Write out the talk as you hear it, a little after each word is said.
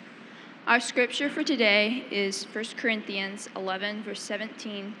Our scripture for today is 1 Corinthians 11, verse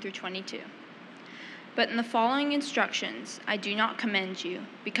 17 through 22. But in the following instructions, I do not commend you,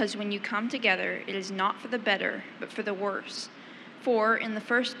 because when you come together, it is not for the better, but for the worse. For, in the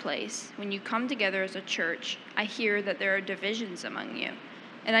first place, when you come together as a church, I hear that there are divisions among you.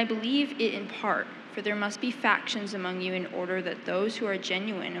 And I believe it in part, for there must be factions among you in order that those who are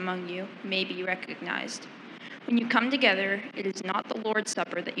genuine among you may be recognized. When you come together, it is not the Lord's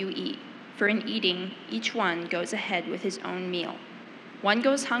Supper that you eat, for in eating, each one goes ahead with his own meal. One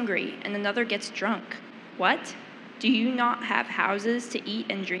goes hungry, and another gets drunk. What? Do you not have houses to eat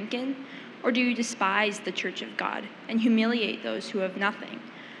and drink in? Or do you despise the church of God and humiliate those who have nothing?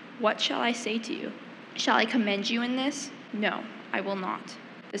 What shall I say to you? Shall I commend you in this? No, I will not.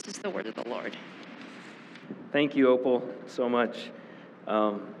 This is the word of the Lord. Thank you, Opal, so much.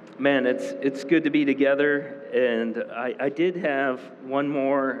 Man, it's good to be together, and I did have one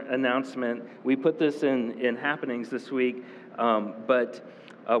more announcement. We put this in happenings this week, but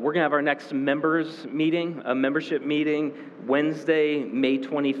we're going to have our next members meeting, a membership meeting, Wednesday, May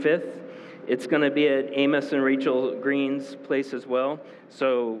 25th. It's going to be at Amos and Rachel Green's place as well.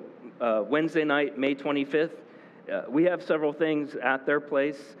 So Wednesday night, May 25th, we have several things at their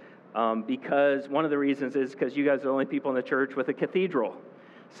place because one of the reasons is because you guys are the only people in the church with a cathedral.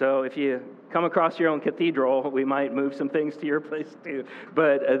 So if you come across your own cathedral, we might move some things to your place too.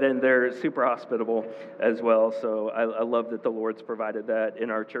 But then they're super hospitable as well. So I love that the Lord's provided that in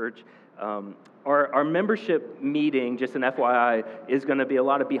our church. Our membership meeting, just an FYI, is going to be a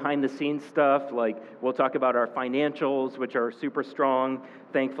lot of behind-the-scenes stuff. Like we'll talk about our financials, which are super strong,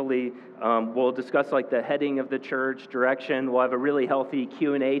 thankfully. We'll discuss like the heading of the church, direction. We'll have a really healthy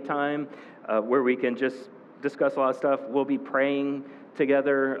Q&A time where we can just discuss a lot of stuff. We'll be praying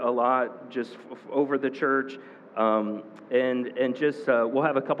together a lot just over the church. And just we'll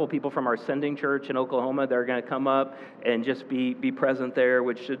have a couple people from our sending church in Oklahoma that are going to come up and just be present there,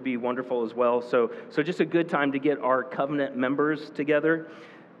 which should be wonderful as well. So just a good time to get our covenant members together.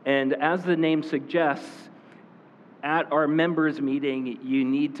 And as the name suggests, at our members meeting, you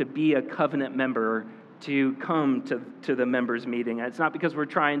need to be a covenant member to come to the members meeting. It's not because we're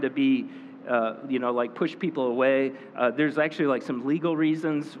trying to be like push people away. There's actually like some legal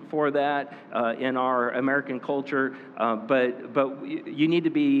reasons for that in our American culture, but you need to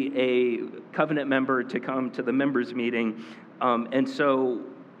be a covenant member to come to the members meeting. And so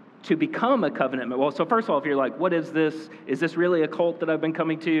to become a covenant member, well, so first of all, if you're like, what is this? Is this really a cult that I've been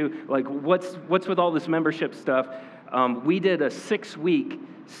coming to? Like, what's with all this membership stuff? We did a 6-week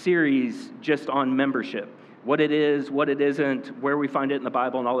series just on membership. What it is, what it isn't, where we find it in the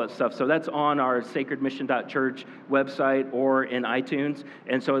Bible and all that stuff. So that's on our sacredmission.church website or in iTunes.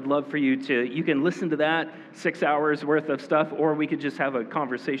 And so I'd love for you can listen to that 6 hours worth of stuff, or we could just have a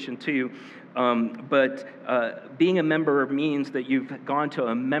conversation too. But being a member means that you've gone to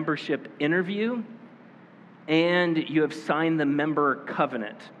a membership interview and you have signed the member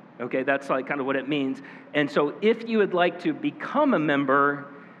covenant. Okay, that's like kind of what it means. And so if you would like to become a member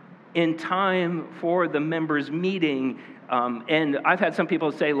in time for the members meeting, and I've had some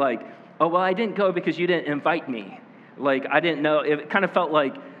people say like, oh, well, I didn't go because you didn't invite me. Like, I didn't know. It kind of felt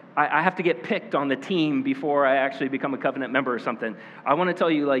like I have to get picked on the team before I actually become a covenant member or something. I want to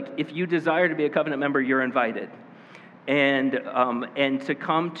tell you, like, if you desire to be a covenant member, you're invited. And to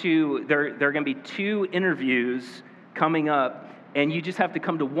come to, there are going to be 2 interviews coming up, and you just have to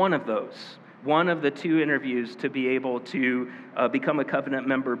come to one of those. One of the 2 interviews to be able to become a covenant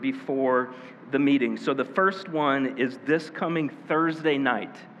member before the meeting. So the first one is this coming Thursday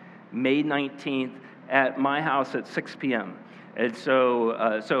night, May 19th, at my house at 6 p.m. And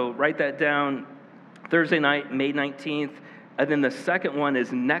so write that down, Thursday night, May 19th. And then the second one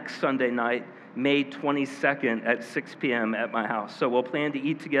is next Sunday night, May 22nd at 6 p.m. at my house. So we'll plan to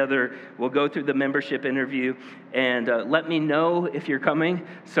eat together. We'll go through the membership interview, and let me know if you're coming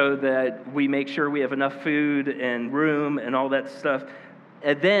so that we make sure we have enough food and room and all that stuff.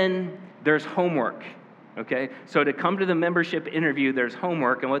 And then there's homework, okay? So to come to the membership interview, there's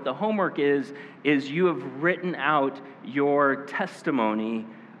homework, and what the homework is you have written out your testimony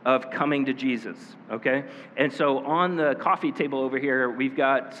of coming to Jesus, okay? And so on the coffee table over here, we've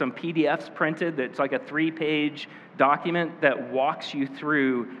got some PDFs printed that's like a 3-page document that walks you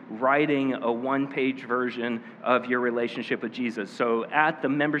through writing a 1-page version of your relationship with Jesus. So at the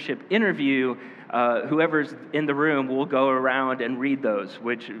membership interview, whoever's in the room will go around and read those,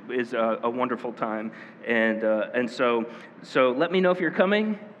 which is a wonderful time. And so let me know if you're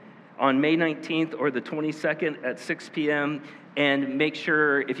coming on May 19th or the 22nd at 6 p.m., And make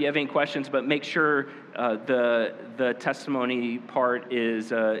sure, if you have any questions, but make sure the testimony part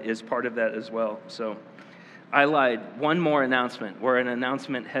is part of that as well. So I lied. One more announcement. We're an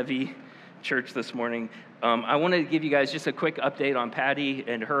announcement-heavy church this morning. I wanted to give you guys just a quick update on Patty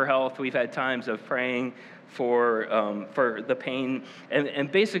and her health. We've had times of praying for the pain. And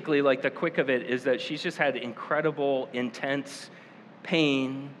basically, like, the quick of it is that she's just had incredible, intense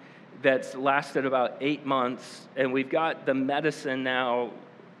pain that's lasted about 8 months, and we've got the medicine now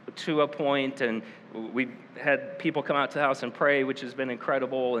to a point, and we've had people come out to the house and pray, which has been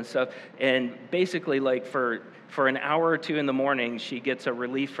incredible and stuff. And basically, like, for an hour or two in the morning, she gets a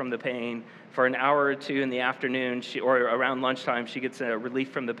relief from the pain. For an hour or two in the afternoon, or around lunchtime, she gets a relief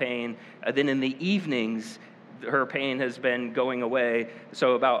from the pain. Then in the evenings, her pain has been going away,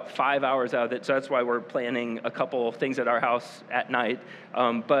 so about 5 hours out of it. So that's why we're planning a couple of things at our house at night.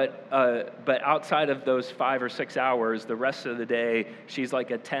 But outside of those 5 or 6 hours, the rest of the day, she's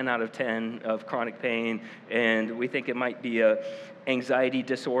like a 10 out of 10 of chronic pain, and we think it might be a anxiety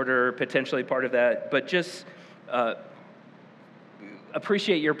disorder, potentially part of that. But just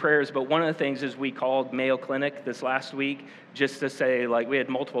appreciate your prayers. But one of the things is we called Mayo Clinic this last week just to say, like, we had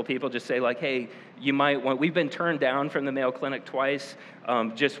multiple people just say, like, hey, you might want, we've been turned down from the Mayo Clinic twice,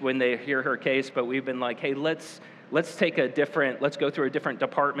 just when they hear her case, but we've been like, hey, let's go through a different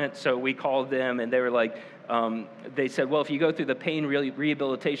department. So we called them, and they were like, they said, well, if you go through the pain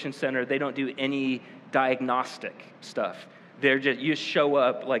rehabilitation center, they don't do any diagnostic stuff. They're just, you show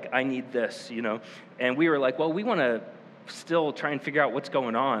up like, I need this, And we were like, well, we want to still try and figure out what's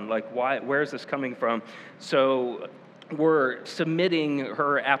going on. Like, where is this coming from? So we're submitting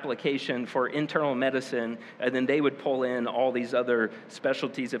her application for internal medicine, and then they would pull in all these other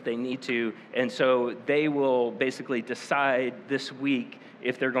specialties if they need to. And so they will basically decide this week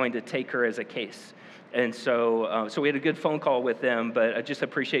if they're going to take her as a case. And so we had a good phone call with them, but I just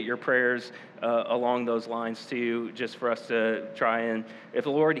appreciate your prayers along those lines too, just for us to try and, if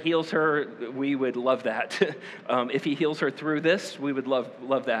the Lord heals her, we would love that. If he heals her through this, we would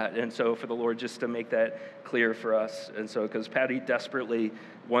love that. And so for the Lord just to make that clear for us. And so, because Patty desperately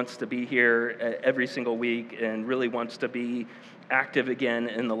wants to be here every single week and really wants to be active again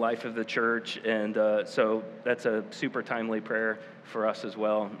in the life of the church. And so that's a super timely prayer for us as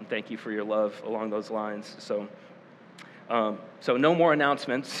well. And thank you for your love along those lines. So no more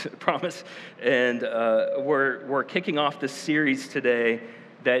announcements, promise. And we're kicking off this series today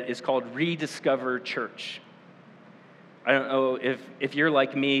that is called Rediscover Church. I don't know if you're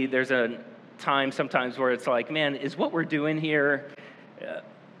like me, there's a time sometimes where it's like, man, is what we're doing here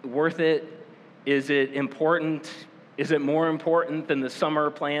worth it? Is it important? Is it more important than the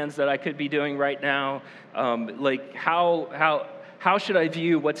summer plans that I could be doing right now? Like, how should I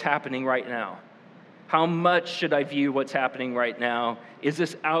view what's happening right now? How much should I view what's happening right now? Is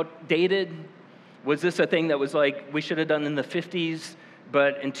this outdated? Was this a thing that was like we should have done in the 50s,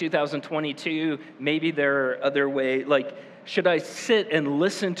 but in 2022, maybe there are other ways? Like, should I sit and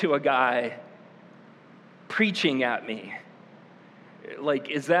listen to a guy preaching at me? Like,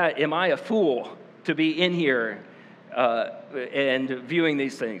 am I a fool to be in here and viewing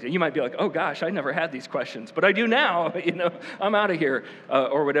these things? And you might be like, oh gosh, I never had these questions, but I do now. I'm out of here,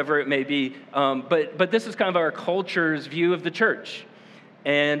 or whatever it may be. But this is kind of our culture's view of the church.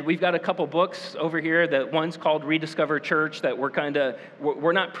 And we've got a couple books over here. That one's called Rediscover Church, that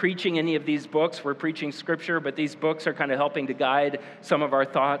we're not preaching any of these books. We're preaching Scripture, but these books are kind of helping to guide some of our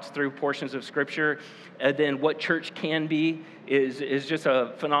thoughts through portions of Scripture. And then What Church Can Be is just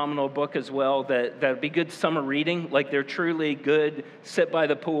a phenomenal book as well that'd be good summer reading. Like, they're truly good, sit by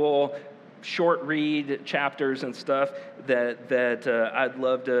the pool, short read chapters and stuff that I'd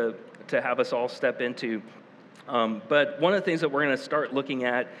love to have us all step into. But one of the things that we're going to start looking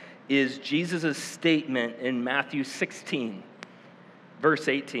at is Jesus' statement in Matthew 16, verse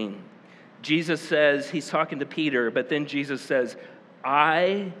 18. Jesus says, he's talking to Peter, but then Jesus says,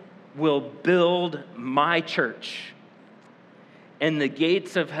 I will build my church, and the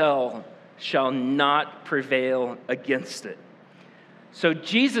gates of hell shall not prevail against it. So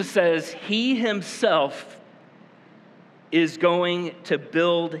Jesus says he himself is going to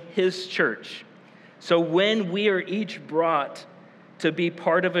build his church. So when we are each brought to be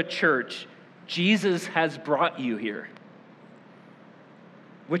part of a church, Jesus has brought you here,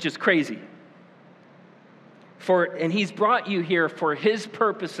 which is crazy. And he's brought you here for his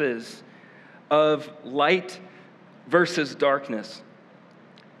purposes of light versus darkness.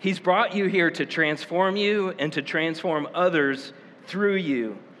 He's brought you here to transform you and to transform others through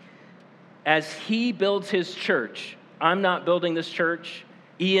you. As he builds his church, I'm not building this church.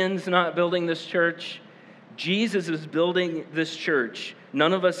 Ian's not building this church. Jesus is building this church.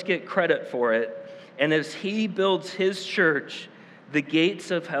 None of us get credit for it. And as he builds his church, the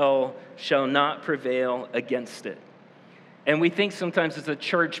gates of hell shall not prevail against it. And we think sometimes it's a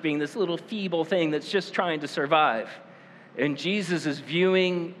church being this little feeble thing that's just trying to survive. And Jesus is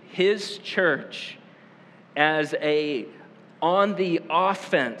viewing his church as on the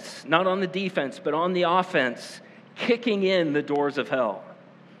offense, not on the defense, but on the offense, kicking in the doors of hell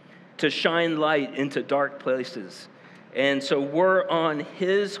to shine light into dark places. And so we're on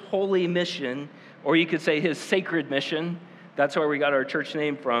his holy mission, or you could say his sacred mission. That's where we got our church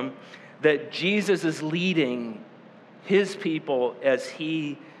name from, that Jesus is leading his people as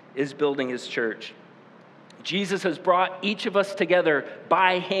he is building his church. Jesus has brought each of us together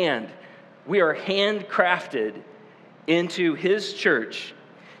by hand. We are handcrafted into his church,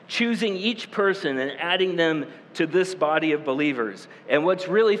 choosing each person and adding them to this body of believers. And what's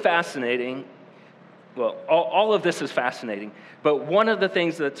really fascinating, well, all of this is fascinating, but one of the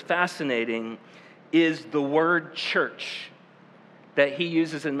things that's fascinating is the word church that he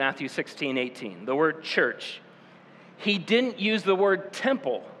uses in Matthew 16:18. The word church. He didn't use the word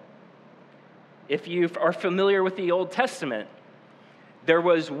temple. If you are familiar with the Old Testament, there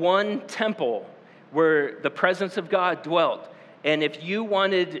was one temple where the presence of God dwelt. And if you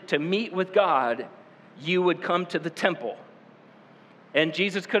wanted to meet with God, you would come to the temple. And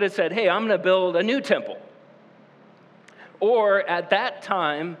Jesus could have said, hey, I'm going to build a new temple. Or at that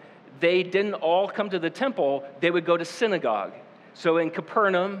time, they didn't all come to the temple. They would go to synagogue. So in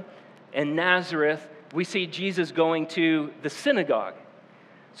Capernaum and Nazareth, we see Jesus going to the synagogue.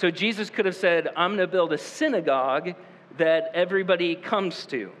 So Jesus could have said, I'm going to build a synagogue that everybody comes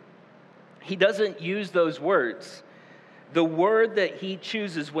to. He doesn't use those words. The word that he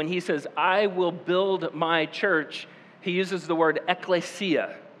chooses when he says, I will build my church, he uses the word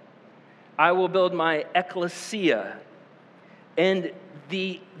ecclesia. I will build my ecclesia. And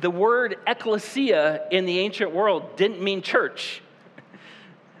the word ecclesia in the ancient world didn't mean church.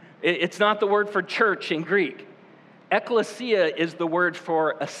 It's not the word for church in Greek. Ecclesia is the word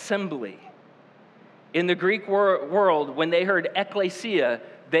for assembly. In the Greek world, when they heard ecclesia,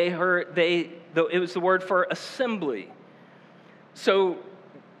 it was the word for assembly. So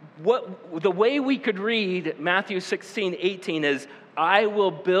the way we could read Matthew 16:18 is, I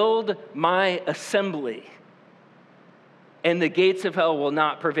will build my assembly, and the gates of hell will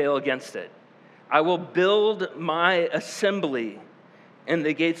not prevail against it. I will build my assembly, and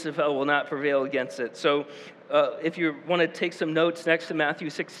the gates of hell will not prevail against it. So if you want to take some notes next to Matthew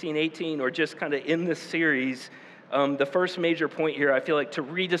 16:18, or just kind of in this series, the first major point here, I feel like, to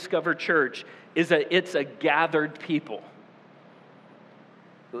Rediscover Church is that it's a gathered people.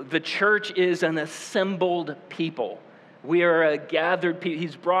 The church is an assembled people. We are a gathered people.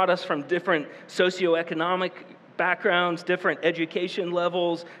 He's brought us from different socioeconomic backgrounds, different education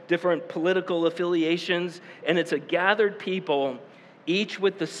levels, different political affiliations, and it's a gathered people, each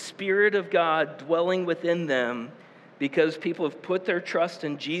with the Spirit of God dwelling within them, because people have put their trust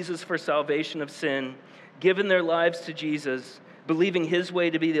in Jesus for salvation of sin, given their lives to Jesus, believing his way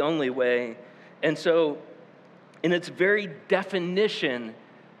to be the only way. And so, in its very definition,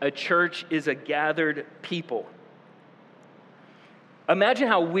 a church is a gathered people. Imagine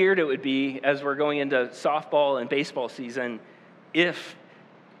how weird it would be as we're going into softball and baseball season if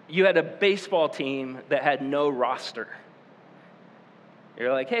you had a baseball team that had no roster.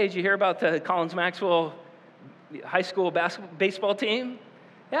 You're like, hey, did you hear about the Collins Maxwell high school baseball team?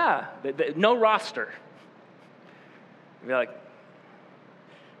 Yeah, no roster. You're like,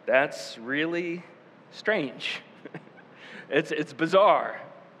 that's really strange. It's bizarre,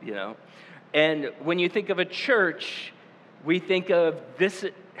 you know. And when you think of a church, we think of this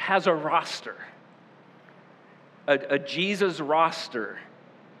has a roster, a Jesus roster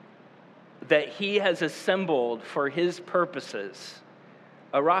that he has assembled for his purposes,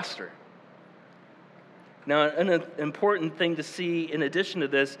 a roster. Now, an important thing to see in addition to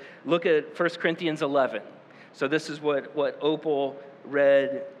this, look at 1 Corinthians 11. So this is what Opal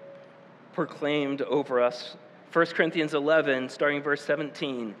read, proclaimed over us. 1 Corinthians 11, starting verse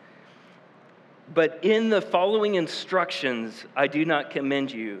 17. But in the following instructions, I do not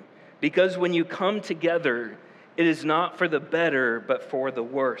commend you, because when you come together, it is not for the better, but for the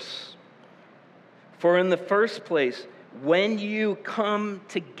worse. For in the first place, when you come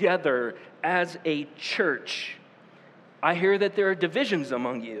together as a church, I hear that there are divisions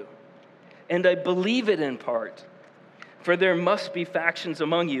among you, and I believe it in part. For there must be factions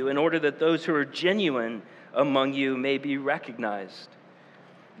among you, in order that those who are genuine among you may be recognized.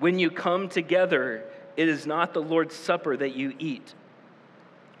 When you come together, it is not the Lord's Supper that you eat.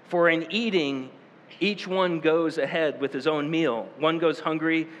 For in eating, Each one goes ahead with his own meal. One goes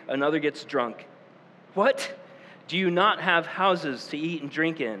hungry, another gets drunk. What? Do you not have houses to eat and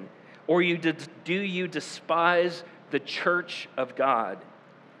drink in? Or do you despise the church of God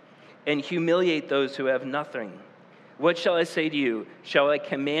and humiliate those who have nothing? What shall I say to you? Shall I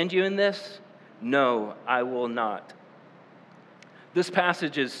command you in this? No, I will not. This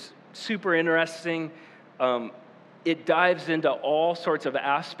passage is super interesting. It dives into all sorts of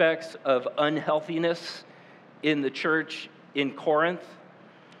aspects of unhealthiness in the church in Corinth,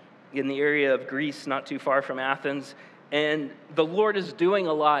 in the area of Greece, not too far from Athens. And the Lord is doing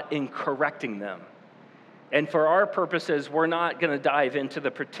a lot in correcting them. And for our purposes, we're not going to dive into the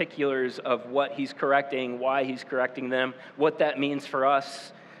particulars of what he's correcting, why he's correcting them, what that means for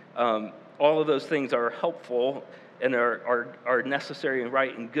us. All of those things are helpful and are necessary and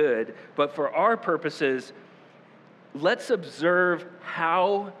right and good. But for our purposes, let's observe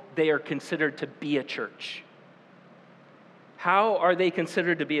how they are considered to be a church. How are they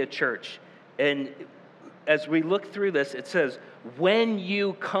considered to be a church? And as we look through this, it says, when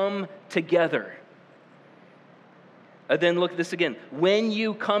you come together. And then look at this again. When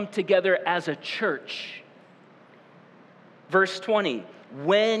you come together as a church. Verse 20,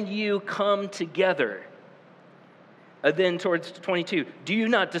 when you come together. And then towards 22, do you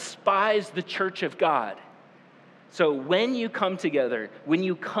not despise the church of God? So when you come together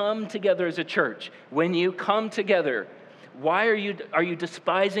as a church, when you come together, why are you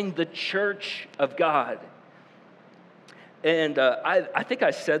despising the church of God? And I think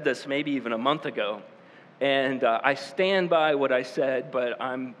I said this maybe even a month ago, and I stand by what I said, but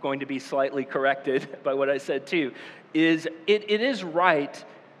I'm going to be slightly corrected by what I said too. It is right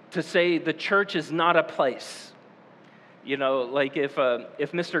to say the church is not a place. You know, like if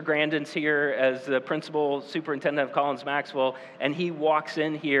Mr. Grandin's here as the principal superintendent of Collins Maxwell, and he walks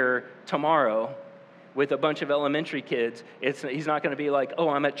in here tomorrow with a bunch of elementary kids, he's not going to be like, oh,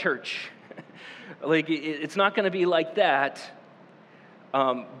 I'm at church. Like, it's not going to be like that.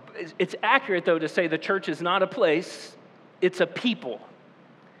 It's accurate, though, to say the church is not a place, it's a people.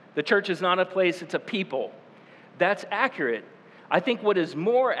 The church is not a place, it's a people. That's accurate. I think what is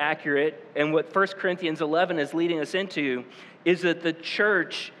more accurate, and what 1 Corinthians 11 is leading us into, is that the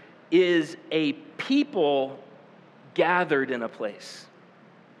church is a people gathered in a place.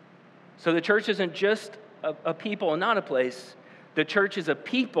 So the church isn't just a people and not a place. The church is a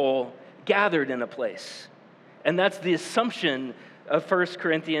people gathered in a place. And that's the assumption of 1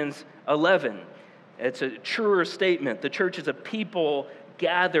 Corinthians 11. It's a truer statement. The church is a people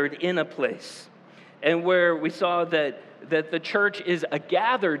gathered in a place. And where we saw that the church is a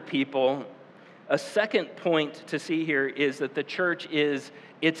gathered people, a second point to see here is that the church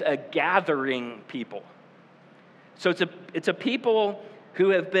it's a gathering people. So it's a people who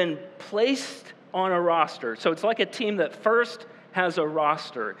have been placed on a roster. So it's like a team that first has a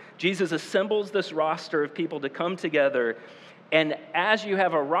roster. Jesus assembles this roster of people to come together, and as you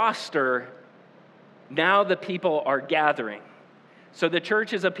have a roster, now the people are gathering. So the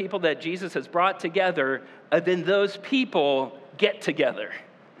church is a people that Jesus has brought together, and then those people get together.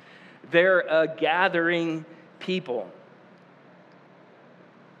 They're a gathering people.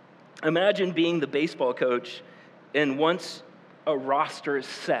 Imagine being the baseball coach, and once a roster is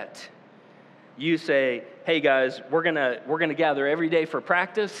set, you say, hey guys, we're gonna gather every day for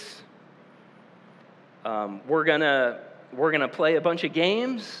practice. We're gonna play a bunch of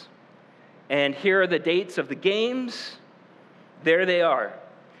games, and here are the dates of the games. There they are.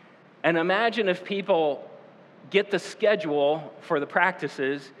 And imagine if people get the schedule for the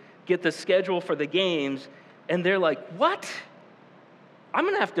practices, get the schedule for the games, and they're like, what? I'm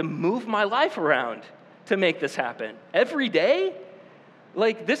going to have to move my life around to make this happen. Every day?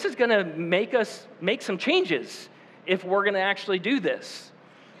 Like, this is going to make us make some changes if we're going to actually do this.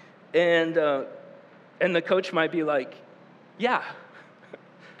 And the coach might be like, yeah,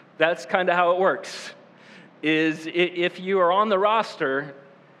 that's kind of how it works. Is if you are on the roster,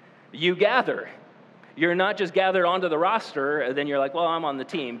 you gather. You're not just gathered onto the roster, and then you're like, well, I'm on the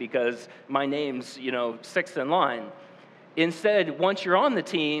team because my name's, sixth in line. Instead, once you're on the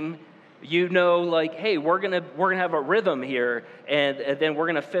team, like, hey, we're gonna have a rhythm here, and then we're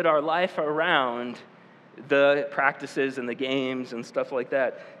gonna fit our life around the practices and the games and stuff like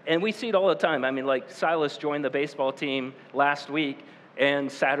that. And we see it all the time. I mean, like Silas joined the baseball team last week,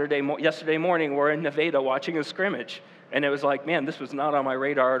 and yesterday morning, we're in Nevada watching a scrimmage. And it was like, man, this was not on my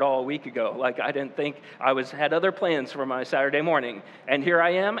radar at all a week ago. Like, I didn't think had other plans for my Saturday morning. And here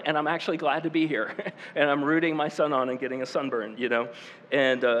I am, and I'm actually glad to be here. And I'm rooting my son on and getting a sunburn,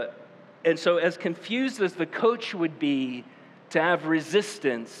 And so as confused as the coach would be to have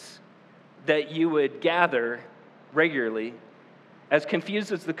resistance, that you would gather regularly. As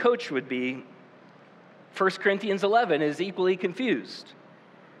confused as the coach would be, 1 Corinthians 11 is equally confused.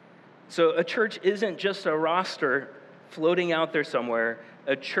 So a church isn't just a roster floating out there somewhere.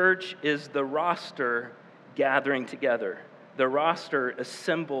 A church is the roster gathering together, the roster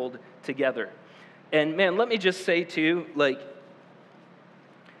assembled together. And man, let me just say to you, like,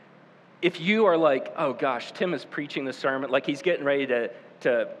 if you are like, oh gosh, Tim is preaching the sermon, like he's getting ready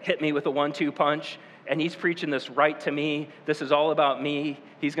to hit me with a 1-2 punch, and he's preaching this right to me. This is all about me.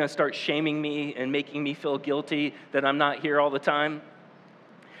 He's going to start shaming me and making me feel guilty that I'm not here all the time.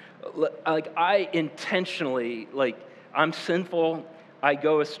 Like, I intentionally, like, I'm sinful. I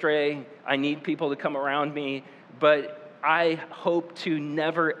go astray. I need people to come around me. But I hope to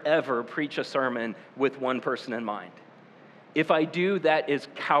never, ever preach a sermon with one person in mind. If I do, that is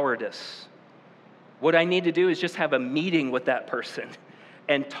cowardice. What I need to do is just have a meeting with that person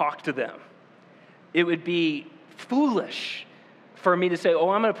and talk to them. It would be foolish for me to say, oh,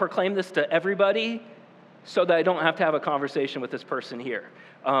 I'm going to proclaim this to everybody so that I don't have to have a conversation with this person here.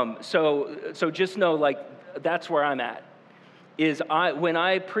 So just know, like, that's where I'm at. When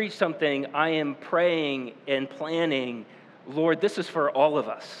I preach something, I am praying and planning, Lord, this is for all of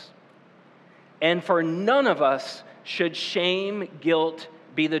us. And for none of us should shame, guilt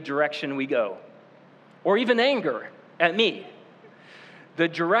be the direction we go, or even anger at me. The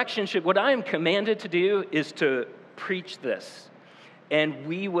direction what I am commanded to do is to preach this. And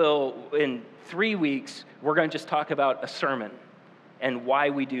we will, in 3 weeks, we're going to just talk about a sermon and why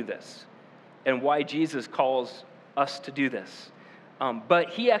we do this and why Jesus calls us to do this. But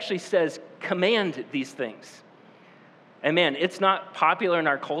he actually says, command these things. And man, it's not popular in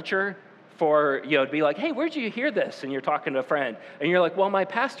our culture for, to be like, hey, where'd you hear this? And you're talking to a friend. And you're like, well, my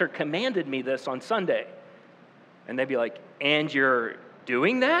pastor commanded me this on Sunday. And they'd be like, and you're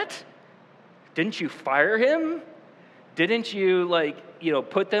doing that? Didn't you fire him? Didn't you,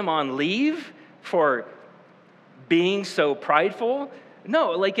 put them on leave for being so prideful?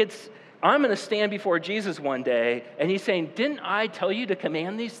 No, I'm going to stand before Jesus one day, and he's saying, didn't I tell you to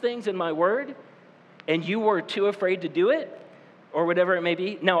command these things in my word? And you were too afraid to do it? Or whatever it may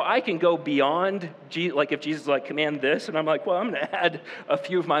be. Now, I can go beyond, if Jesus is command this, and I'm like, well, I'm going to add a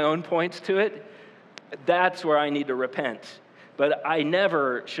few of my own points to it. That's where I need to repent. But I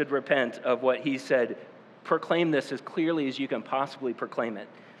never should repent of what he said. Proclaim this as clearly as you can possibly proclaim it,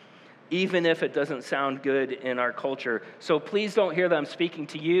 even if it doesn't sound good in our culture. So please don't hear that I'm speaking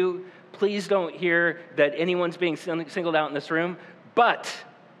to you. Please don't hear that anyone's being singled out in this room. But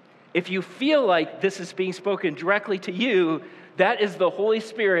if you feel like this is being spoken directly to you, that is the Holy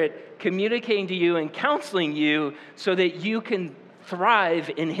Spirit communicating to you and counseling you so that you can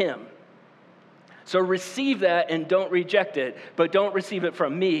thrive in him. So receive that and don't reject it, but don't receive it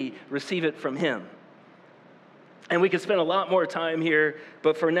from me, receive it from him. And we could spend a lot more time here,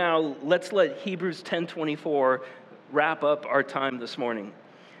 but for now, let's let Hebrews 10:24 wrap up our time this morning.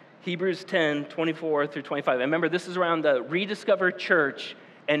 Hebrews 10:24 through 25. And remember, this is around the Rediscover Church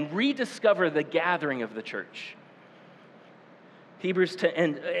and rediscover the gathering of the church. Hebrews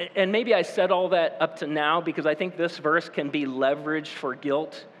 10, and maybe I said all that up to now because I think this verse can be leveraged for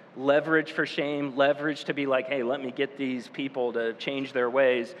guilt, leverage for shame, leverage to be like, hey, let me get these people to change their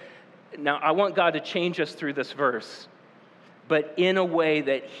ways. Now, I want God to change us through this verse, but in a way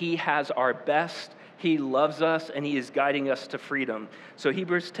that he has our best, he loves us, and he is guiding us to freedom. So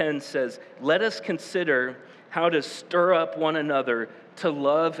Hebrews 10 says, let us consider how to stir up one another to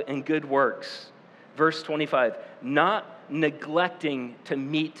love and good works. Verse 25, not neglecting to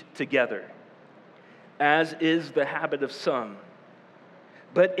meet together, as is the habit of some,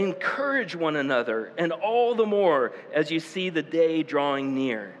 but encourage one another, and all the more as you see the day drawing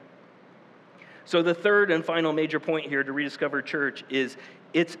near. So the third and final major point here to Rediscover Church is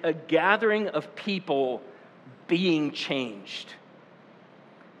it's a gathering of people being changed.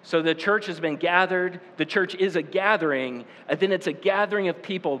 So the church has been gathered, the church is a gathering, and then it's a gathering of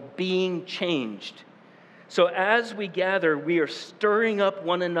people being changed. So as we gather, we are stirring up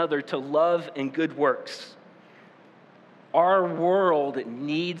one another to love and good works. Our world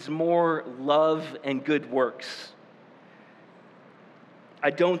needs more love and good works. I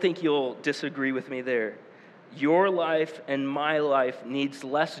don't think you'll disagree with me there. Your life and my life needs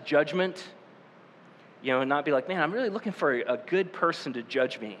less judgment, and not be like, man, I'm really looking for a good person to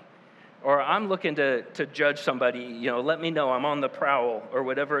judge me. Or I'm looking to judge somebody, let me know I'm on the prowl, or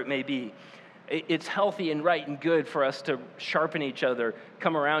whatever it may be. It's healthy and right and good for us to sharpen each other,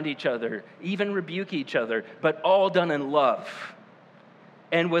 come around each other, even rebuke each other, but all done in love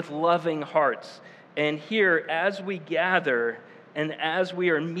and with loving hearts. And here, as we gather, And as we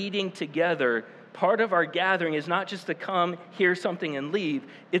are meeting together, part of our gathering is not just to come, hear something, and leave.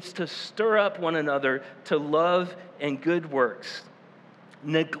 It's to stir up one another to love and good works.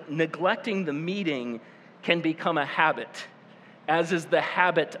 Neglecting the meeting can become a habit, as is the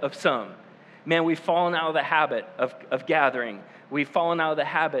habit of some. Man, we've fallen out of the habit of gathering. We've fallen out of the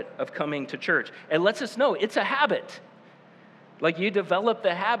habit of coming to church. And lets us know it's a habit. Like, you develop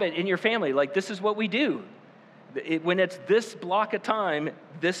the habit in your family. Like, this is what we do. When it's this block of time,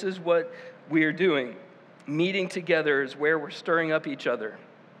 this is what we're doing. Meeting together is where we're stirring up each other.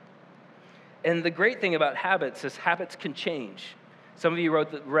 And the great thing about habits is habits can change. Some of you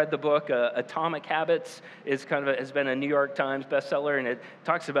read the book Atomic Habits. Has been a New York Times bestseller, and it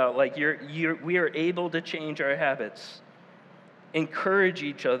talks about like we are able to change our habits. Encourage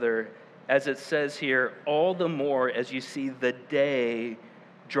each other, as it says here, all the more as you see the day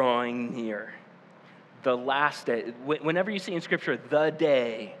drawing near. The last day. Whenever you see in Scripture the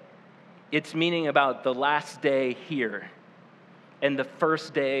day, it's meaning about the last day here and the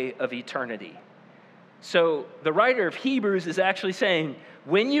first day of eternity. So the writer of Hebrews is actually saying,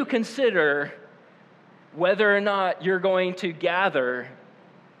 when you consider whether or not you're going to gather,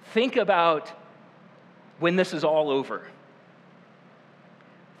 think about when this is all over.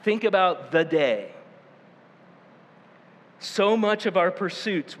 Think about the day. So much of our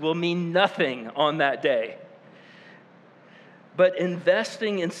pursuits will mean nothing on that day. But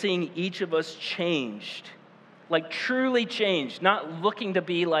investing in seeing each of us changed, like truly changed, not looking to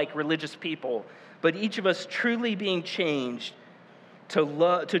be like religious people, but each of us truly being changed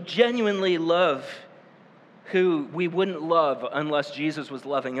to genuinely love who we wouldn't love unless Jesus was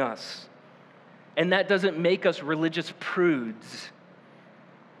loving us. And that doesn't make us religious prudes,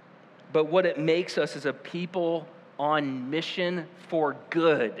 but what it makes us is a people on mission for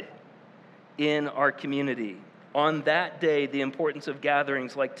good in our community. On that day, the importance of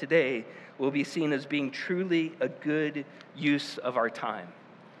gatherings like today will be seen as being truly a good use of our time.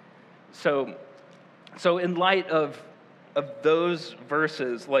 So in light of those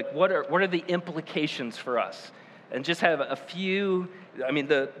verses, like what are the implications for us? And just have a few,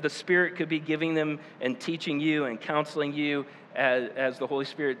 the Spirit could be giving them and teaching you and counseling you as the Holy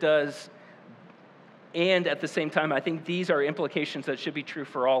Spirit does. And at the same time, I think these are implications that should be true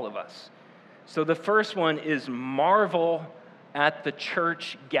for all of us. So the first one is marvel at the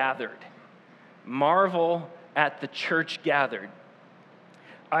church gathered. Marvel at the church gathered.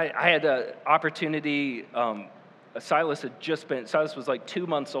 I had an opportunity, Silas was like 2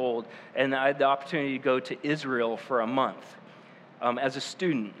 months old, and I had the opportunity to go to Israel for a month as a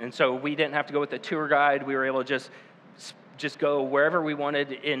student. And so we didn't have to go with a tour guide. We were able to just go wherever we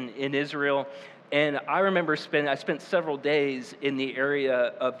wanted in Israel. And I remember I spent several days in the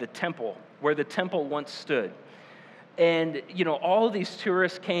area of the temple, where the temple once stood. And, all of these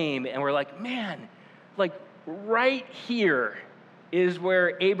tourists came and were like, man, like right here is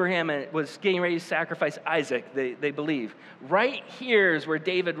where Abraham was getting ready to sacrifice Isaac, they believe. Right here is where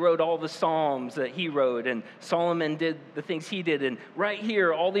David wrote all the Psalms that he wrote, and Solomon did the things he did, and right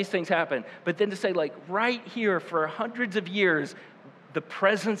here, all these things happened. But then to say, like, right here for hundreds of years, the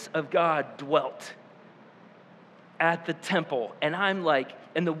presence of God dwelt at the temple. And I'm like,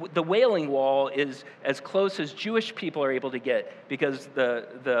 and the Wailing Wall is as close as Jewish people are able to get, because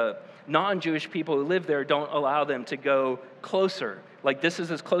the non-Jewish people who live there don't allow them to go closer. Like, this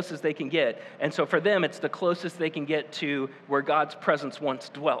is as close as they can get. And so for them, it's the closest they can get to where God's presence once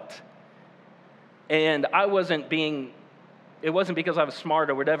dwelt. And it wasn't because I was smart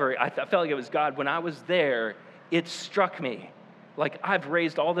or whatever. I felt like it was God. When I was there, it struck me. Like, I've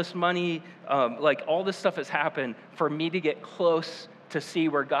raised all this money, like all this stuff has happened for me to get close to see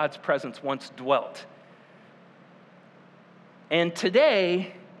where God's presence once dwelt. And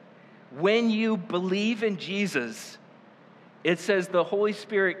today, when you believe in Jesus, it says the Holy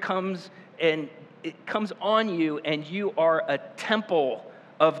Spirit comes and it comes on you, and you are a temple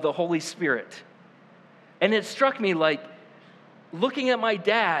of the Holy Spirit. And it struck me like, looking at my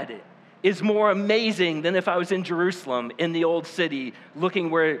dad is more amazing than if I was in Jerusalem, in the old city, looking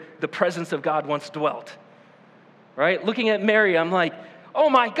where the presence of God once dwelt, right? Looking at Mary, I'm like,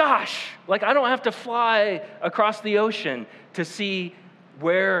 oh my gosh, like I don't have to fly across the ocean to see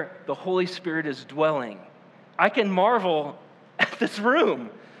where the Holy Spirit is dwelling. I can marvel at this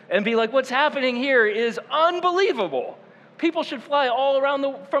room and be like, what's happening here is unbelievable. People should fly all around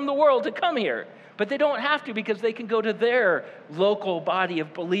from the world to come here. But they don't have to, because they can go to their local body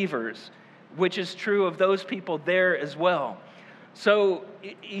of believers, which is true of those people there as well. So,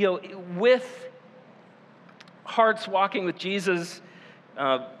 with hearts walking with Jesus,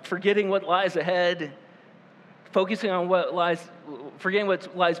 forgetting what lies ahead, focusing on forgetting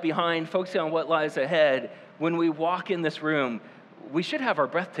what lies behind, focusing on what lies ahead, when we walk in this room, we should have our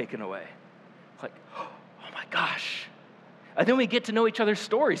breath taken away. Like, oh my gosh. And then we get to know each other's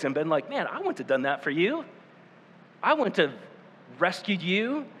stories and been like, man, I wouldn't have done that for you. I wouldn't have rescued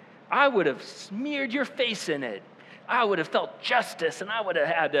you. I would have smeared your face in it. I would have felt justice, and I would have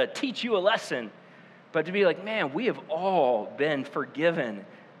had to teach you a lesson. But to be like, man, we have all been forgiven,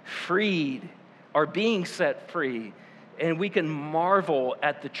 freed, are being set free, and we can marvel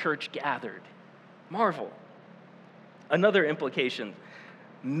at the church gathered. Marvel. Another implication,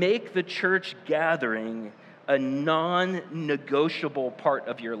 make the church gathering a non-negotiable part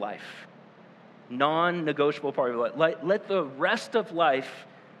of your life. Non-negotiable part of your life. Let the rest of life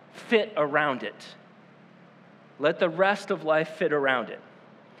fit around it. Let the rest of life fit around it.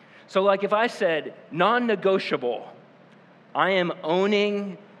 So like if I said, non-negotiable, I am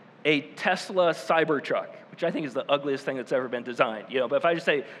owning a Tesla Cybertruck, which I think is the ugliest thing that's ever been designed. But if I just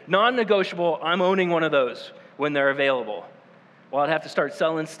say, non-negotiable, I'm owning one of those when they're available. Well, I'd have to start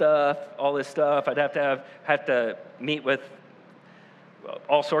selling stuff, all this stuff. I'd have to meet with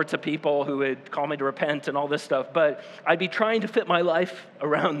all sorts of people who would call me to repent and all this stuff. But I'd be trying to fit my life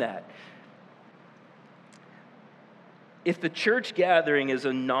around that. If the church gathering is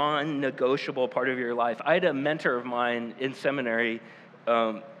a non-negotiable part of your life, I had a mentor of mine in seminary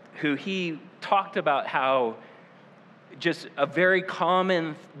who he talked about how just a very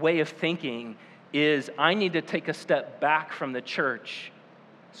common way of thinking is I need to take a step back from the church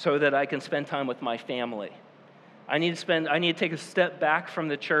so that I can spend time with my family. I need to take a step back from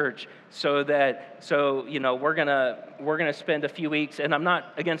the church so we're gonna spend a few weeks, and I'm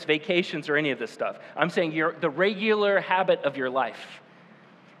not against vacations or any of this stuff. I'm saying the regular habit of your life.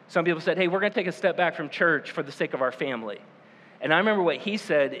 Some people said, hey, we're gonna take a step back from church for the sake of our family. And I remember what he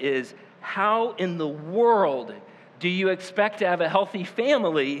said is, how in the world do you expect to have a healthy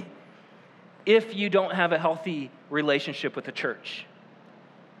family if you don't have a healthy relationship with the church?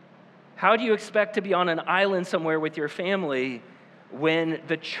 How do you expect to be on an island somewhere with your family when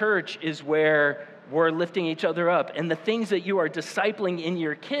the church is where we're lifting each other up? And the things that you are discipling in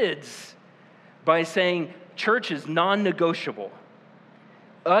your kids by saying church is non-negotiable.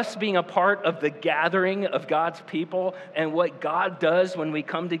 Us being a part of the gathering of God's people and what God does when we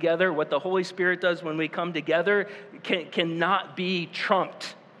come together, what the Holy Spirit does when we come together, cannot be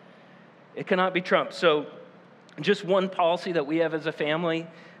trumped. It cannot be trumped. So just one policy that we have as a family,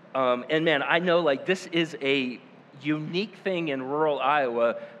 and man, I know this is a unique thing in rural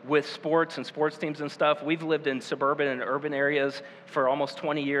Iowa with sports and sports teams and stuff. We've lived in suburban and urban areas for almost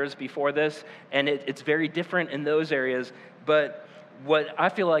 20 years before this, and it's very different in those areas. But what I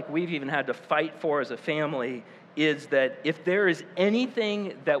feel like we've even had to fight for as a family is that if there is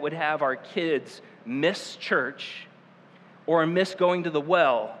anything that would have our kids miss church or miss going to the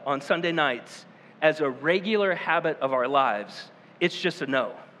well on Sunday nights as a regular habit of our lives, it's just a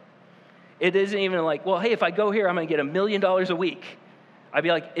no. It isn't even like, well, hey, if I go here, I'm going to get $1 million a week. I'd be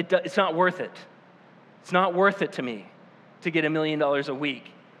like, it's not worth it. It's not worth it to me to get $1 million a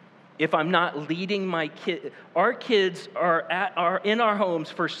week if I'm not leading my kid. Our kids are in our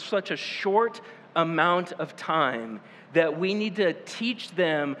homes for such a short amount of time that we need to teach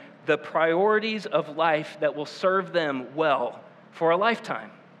them the priorities of life that will serve them well for a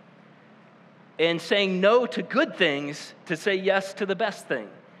lifetime. And saying no to good things to say yes to the best thing.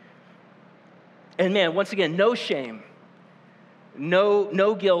 And man, once again, no shame,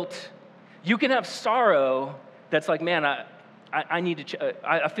 no guilt. You can have sorrow that's like, man,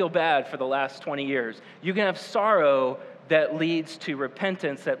 I feel bad for the last 20 years. You can have sorrow that leads to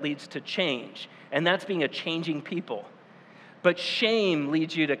repentance, that leads to change. And that's being a changing people. But shame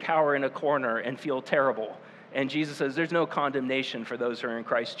leads you to cower in a corner and feel terrible. And Jesus says there's no condemnation for those who are in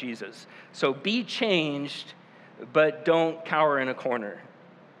Christ Jesus. So be changed, but don't cower in a corner.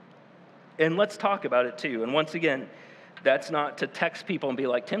 And let's talk about it too. And once again, that's not to text people and be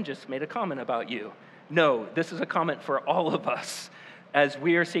like, Tim just made a comment about you. No, this is a comment for all of us as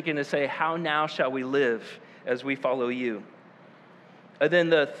we are seeking to say, how now shall we live as we follow you? And then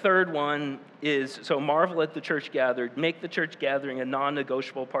the third one is, so marvel at the church gathered. Make the church gathering a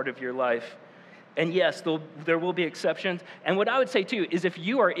non-negotiable part of your life. And yes, there will be exceptions. And what I would say too is if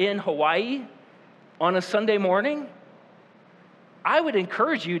you are in Hawaii on a Sunday morning, I would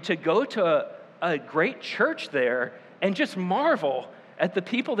encourage you to go to a great church there and just marvel at the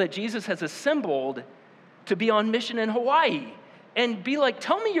people that Jesus has assembled to be on mission in Hawaii. And be like,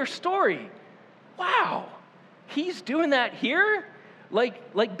 tell me your story. Wow, he's doing that here?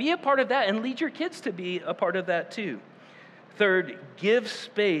 Like be a part of that and lead your kids to be a part of that too. Third, give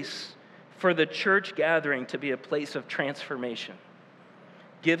space for the church gathering to be a place of transformation.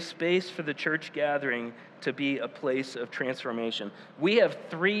 Give space for the church gathering to be a place of transformation. We have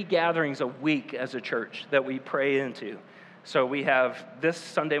 3 gatherings a week as a church that we pray into. So we have this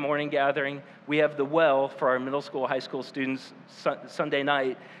Sunday morning gathering, we have the well for our middle school, high school students Sunday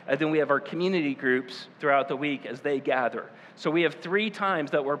night, and then we have our community groups throughout the week as they gather. So we have 3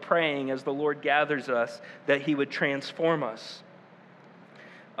 times that we're praying as the Lord gathers us that he would transform us.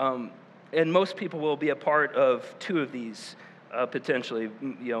 And most people will be a part of 2 of these potentially.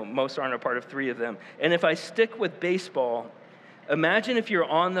 Most aren't a part of 3 of them. And if I stick with baseball, imagine if you're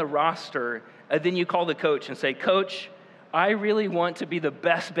on the roster and then you call the coach and say, "Coach, I really want to be the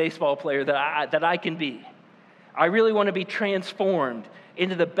best baseball player that I can be. I really want to be transformed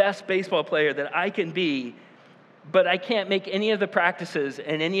into the best baseball player that I can be, but I can't make any of the practices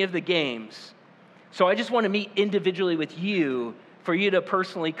and any of the games. So I just want to meet individually with you for you to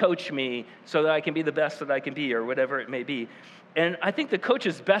personally coach me so that I can be the best that I can be," or whatever it may be. And I think the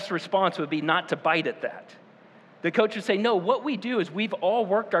coach's best response would be not to bite at that. The coach would say, "No, what we do is we've all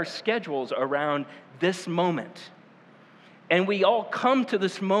worked our schedules around this moment. And we all come to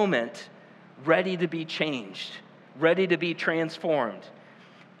this moment ready to be changed, ready to be transformed.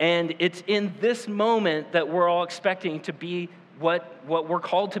 And it's in this moment that we're all expecting to be what we're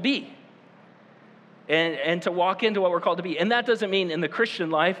called to be. And to walk into what we're called to be." And that doesn't mean in the Christian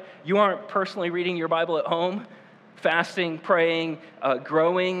life, you aren't personally reading your Bible at home, fasting, praying,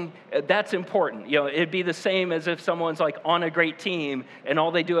 growing. That's important. It'd be the same as if someone's like on a great team and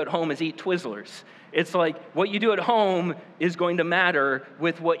all they do at home is eat Twizzlers. It's like what you do at home is going to matter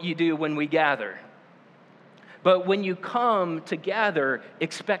with what you do when we gather. But when you come to gather,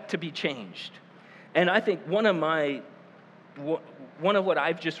 expect to be changed. And I think one of what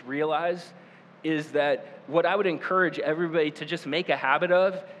I've just realized is that what I would encourage everybody to just make a habit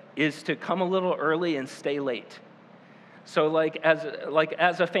of is to come a little early and stay late. So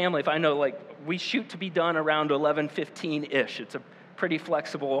as a family, if I know we shoot to be done around 11:15-ish. It's a pretty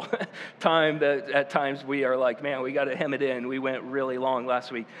flexible time that at times we are like, man, we got to hem it in. We went really long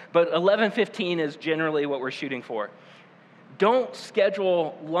last week. But 11:15 is generally what we're shooting for. Don't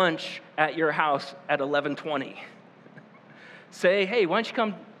schedule lunch at your house at 11:20. Say, "Hey, why don't you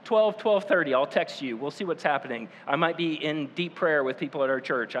come 12:30, I'll text you. We'll see what's happening. I might be in deep prayer with people at our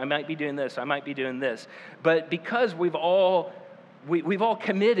church. I might be doing this. I might be doing this." But because we've all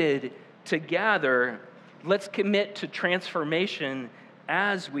committed to gather, let's commit to transformation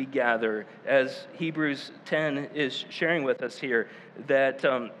as we gather, as Hebrews 10 is sharing with us here, that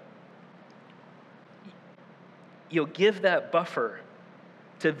you'll give that buffer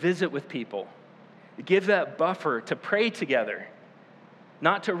to visit with people. Give that buffer to pray together.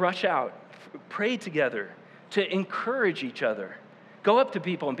 Not to rush out, pray together, to encourage each other. Go up to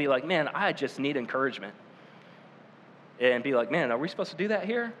people and be like, "Man, I just need encouragement." And be like, "Man, are we supposed to do that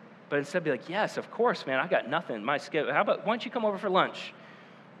here?" But instead be like, "Yes, of course, man, I got nothing. My schedule. How about, why don't you come over for lunch?"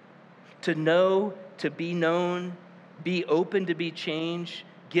 To know, to be known, be open to be changed,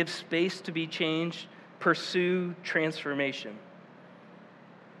 give space to be changed, pursue transformation.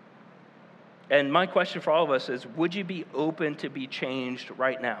 And my question for all of us is, would you be open to be changed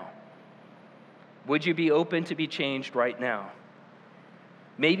right now? Would you be open to be changed right now?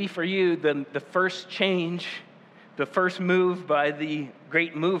 Maybe for you, the first change, the first move by the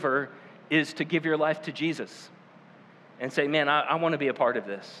great mover is to give your life to Jesus and say, "Man, I want to be a part of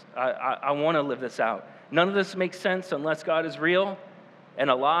this. I want to live this out." None of this makes sense unless God is real and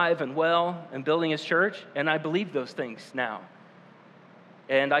alive and well and building his church, and I believe those things now.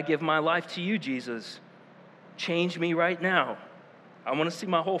 And I give my life to you, Jesus. Change me right now. I want to see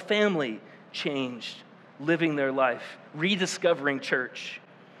my whole family changed, living their life, rediscovering church.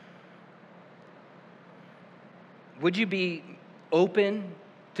 Would you be open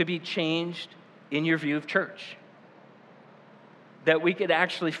to be changed in your view of church? That we could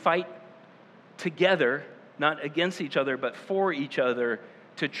actually fight together, not against each other, but for each other,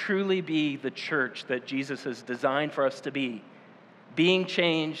 to truly be the church that Jesus has designed for us to be. Being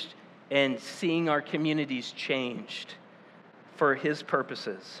changed and seeing our communities changed for his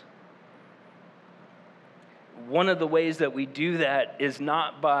purposes. One of the ways that we do that is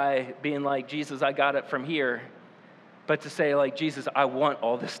not by being like, "Jesus, I got it from here," but to say like, "Jesus, I want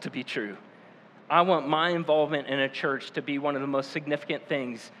all this to be true. I want my involvement in a church to be one of the most significant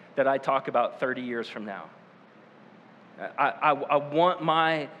things that I talk about 30 years from now. I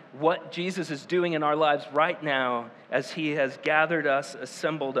want what Jesus is doing in our lives right now as he has gathered us,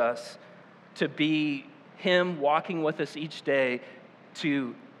 assembled us, to be him walking with us each day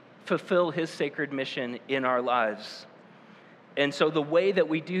to fulfill his sacred mission in our lives." And so the way that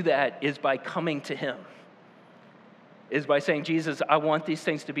we do that is by coming to him, is by saying, Jesus, I want these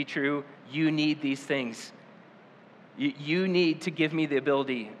things to be true. You need these things. You need to give me the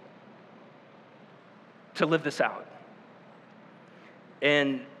ability to live this out.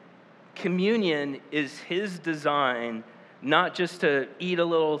 And communion is his design, not just to eat a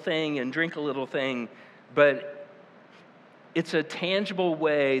little thing and drink a little thing, but it's a tangible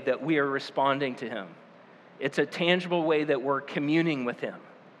way that we are responding to him. It's a tangible way that we're communing with him,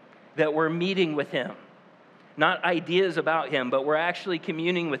 that we're meeting with him. Not ideas about him, but we're actually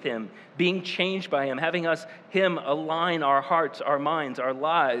communing with him, being changed by him, having him align our hearts, our minds, our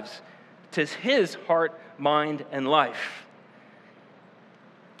lives to his heart, mind, and life.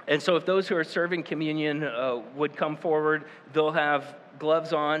 And so if those who are serving communion would come forward, they'll have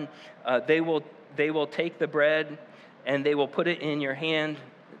gloves on. They will take the bread and they will put it in your hand.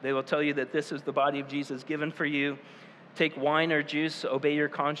 They will tell you that this is the body of Jesus given for you. Take wine or juice, obey your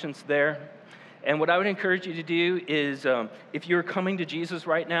conscience there. And what I would encourage you to do is, if you're coming to Jesus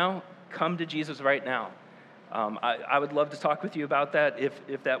right now, come to Jesus right now. I would love to talk with you about that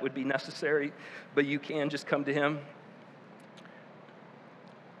if that would be necessary, but you can just come to him.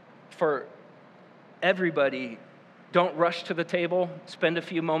 For everybody, don't rush to the table. Spend a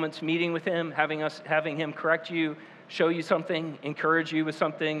few moments meeting with him, having him correct you, show you something, encourage you with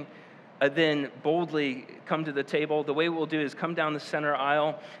something, then boldly come to the table. The way we'll do is come down the center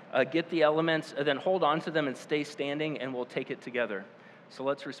aisle, get the elements, and then hold on to them and stay standing, and we'll take it together. So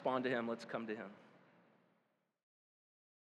let's respond to him. Let's come to him.